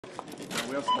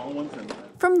We have small ones.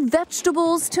 From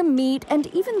vegetables to meat and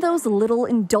even those little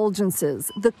indulgences,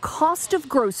 the cost of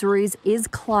groceries is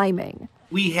climbing.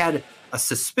 We had a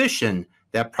suspicion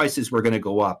that prices were going to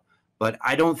go up, but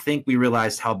I don't think we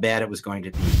realized how bad it was going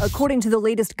to be. According to the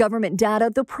latest government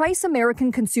data, the price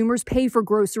American consumers pay for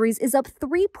groceries is up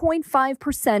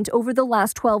 3.5% over the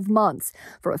last 12 months.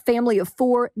 For a family of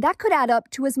four, that could add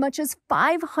up to as much as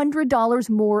 $500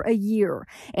 more a year.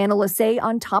 Analysts say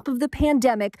on top of the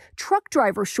pandemic, truck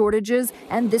driver shortages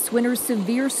and this winter's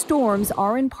severe storms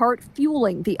are in part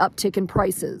fueling the uptick in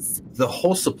prices. The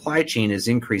whole supply chain is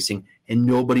increasing and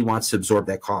nobody wants to absorb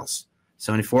that cost.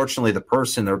 So unfortunately, the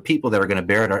person or people that are going to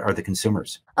bear it are the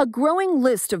consumers. A growing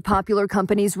list of popular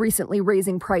companies recently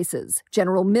raising prices.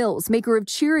 General Mills, maker of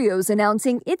Cheerios,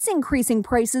 announcing it's increasing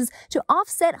prices to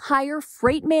offset higher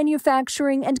freight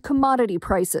manufacturing and commodity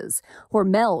prices.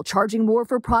 Hormel charging more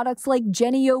for products like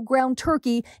Jennie-O ground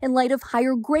turkey in light of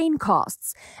higher grain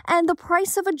costs. And the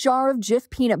price of a jar of Jif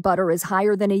peanut butter is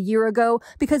higher than a year ago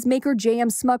because maker J.M.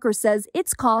 Smucker says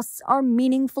its costs are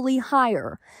meaningfully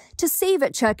higher. To save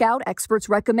at checkout, experts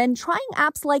recommend trying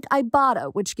apps like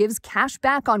Ibotta, which gives cash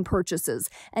back on purchases,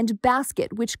 and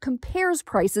Basket, which compares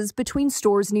prices between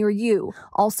stores near you.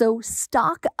 Also,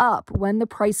 stock up when the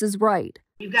price is right.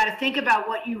 You've got to think about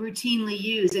what you routinely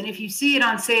use, and if you see it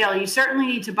on sale, you certainly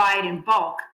need to buy it in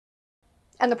bulk.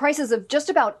 And the prices of just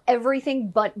about everything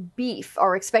but beef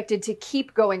are expected to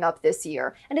keep going up this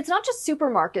year. And it's not just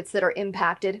supermarkets that are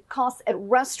impacted. Costs at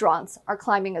restaurants are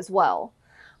climbing as well.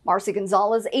 Marcy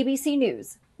Gonzalez, ABC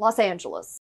News, Los Angeles.